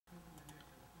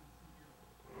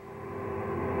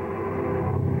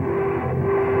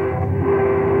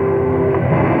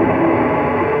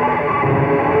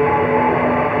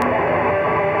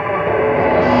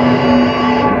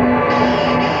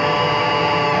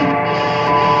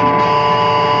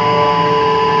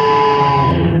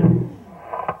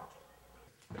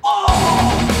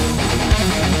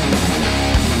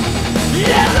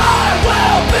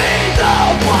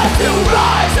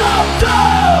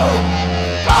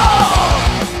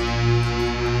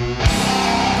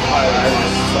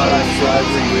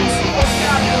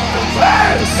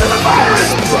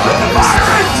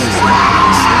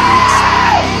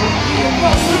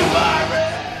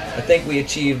think we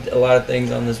achieved a lot of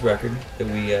things on this record that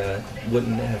we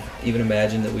wouldn't have even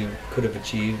imagined that we could have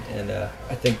achieved, and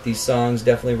I think these songs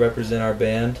definitely represent our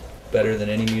band better than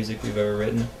any music we've ever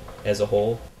written as a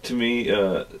whole. To me,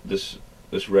 this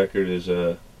record is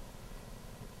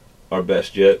our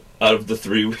best yet out of the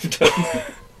 3 we've done.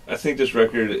 I think this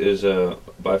record is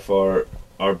by far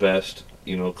our best,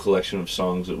 collection of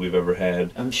songs that we've ever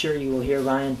had. I'm sure you will hear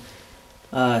Ryan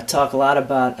talk a lot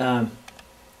about,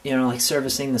 like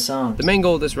servicing the song. The main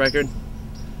goal of this record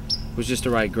was just to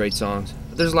write great songs.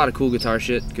 There's a lot of cool guitar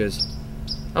shit, because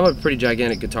I'm a pretty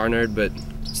gigantic guitar nerd, but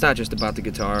it's not just about the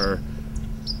guitar or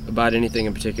about anything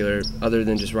in particular other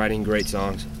than just writing great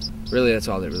songs. Really, that's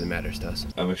all that really matters to us.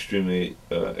 I'm extremely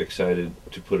excited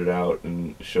to put it out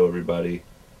and show everybody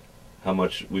how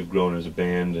much we've grown as a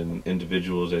band and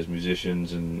individuals, as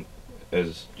musicians, and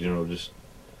as, just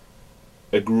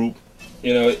a group.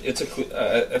 I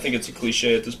think it's a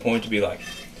cliche at this point to be like,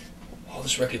 oh,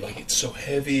 this record, like, it's so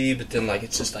heavy, but then, like,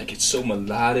 it's just, like, it's so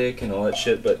melodic and all that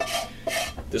shit, but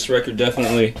this record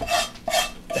definitely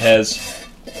has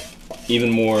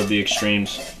even more of the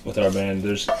extremes with our band.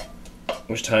 There's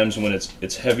times when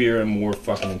it's heavier and more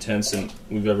fucking intense than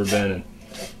we've ever been, and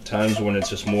times when it's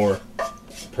just more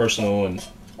personal and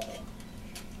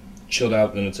chilled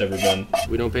out than it's ever been.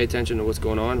 We don't pay attention to what's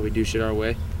going on. We do shit our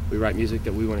way. We write music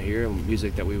that we want to hear and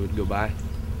music that we would go buy,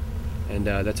 and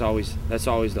that's always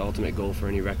the ultimate goal for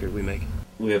any record we make.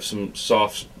 We have some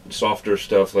softer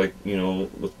stuff, like,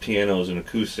 with pianos and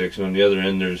acoustics, and on the other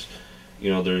end there's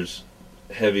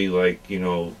heavy, like,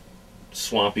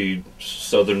 swampy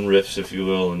southern riffs, if you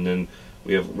will, and then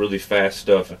we have really fast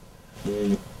stuff.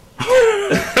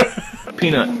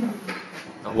 Peanut,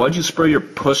 why'd you spray your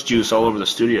puss juice all over the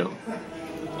studio?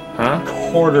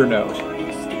 Huh? Quarter note,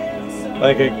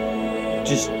 like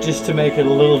just to make it a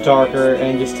little darker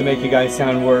and just to make you guys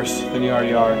sound worse than you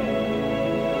already are.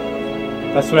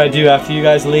 That's what I do after you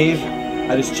guys leave.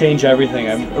 I just change everything.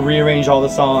 I rearrange all the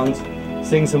songs,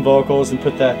 sing some vocals, and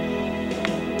put the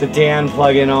Dan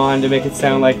plug-in on to make it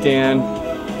sound like Dan.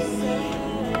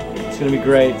 It's gonna be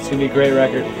great. It's gonna be a great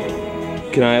record.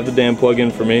 Can I have the Dan plug-in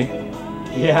for me?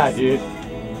 Yeah, dude.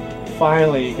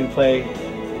 Finally, you can play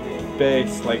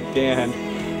bass like Dan.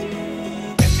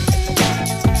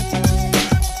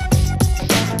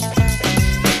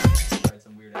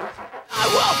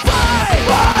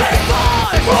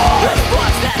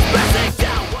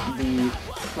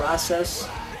 The process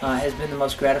has been the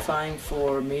most gratifying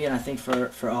for me, and I think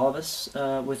for all of us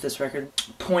with this record.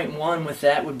 Point one with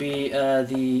that would be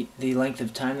the length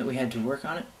of time that we had to work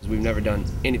on it. We've never done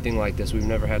anything like this. We've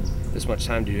never had this much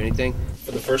time to do anything.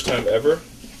 For the first time ever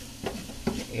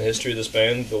in the history of this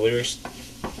band, the lyrics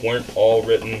weren't all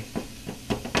written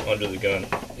under the gun.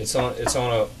 It's on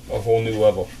a whole new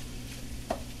level,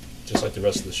 just like the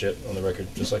rest of the shit on the record,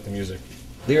 just like the music.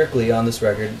 Lyrically on this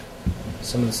record,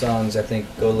 some of the songs I think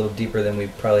go a little deeper than we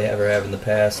probably ever have in the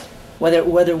past. Whether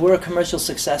we're a commercial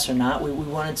success or not, we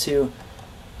wanted to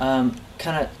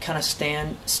kind of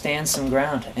stand some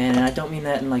ground, and I don't mean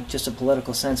that in like just a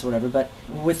political sense or whatever. But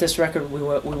with this record, we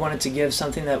wanted to give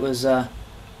something that was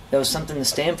something to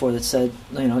stand for. That said,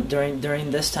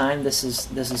 during this time, this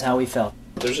is how we felt.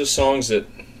 There's just songs that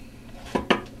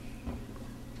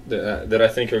I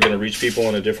think are going to reach people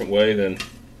in a different way than.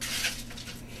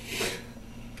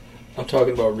 I'm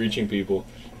talking about reaching people,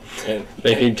 and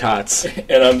making tots,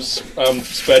 and I'm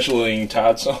specialing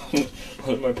tots on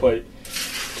my plate.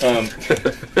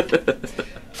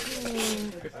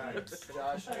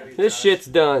 This shit's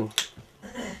done.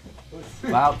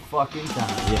 About fucking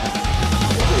time. Yeah.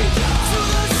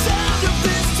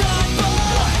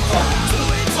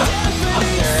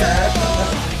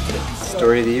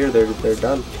 Story of the year, they're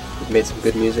done. We've made some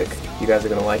good music. You guys are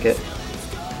gonna like it.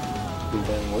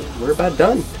 And we're about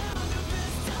done.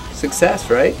 Success,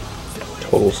 right?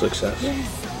 Total success.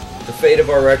 The fate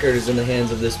of our record is in the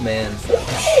hands of this man.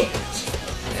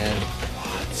 And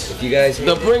if you guys hate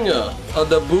the bringer of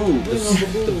the boom.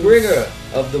 the bringer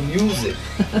of the music.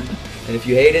 And if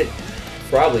you hate it,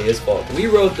 probably his fault. We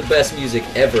wrote the best music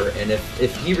ever, and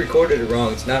if he recorded it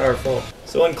wrong, it's not our fault.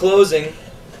 So in closing,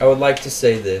 I would like to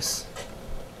say this.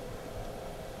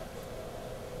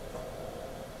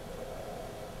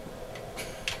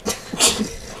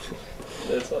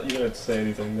 That's all. You don't have to say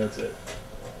anything. That's it.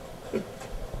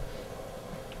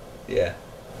 Yeah.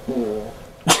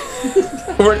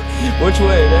 Which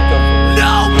way did that come from?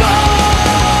 No more!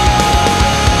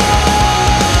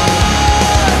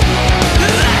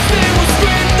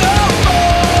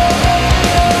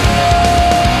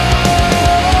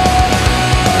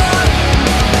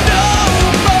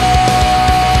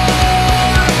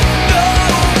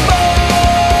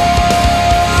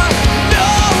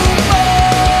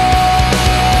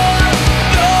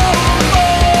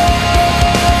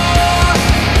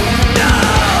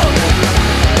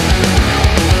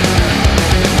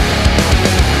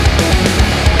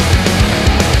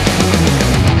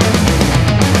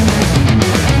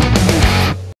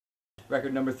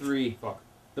 Record number 3. Fuck.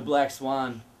 The Black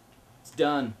Swan. It's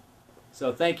done.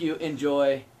 So thank you.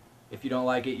 Enjoy. If you don't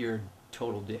like it, you're a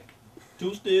total dick.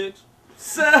 2 sticks.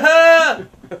 Sir!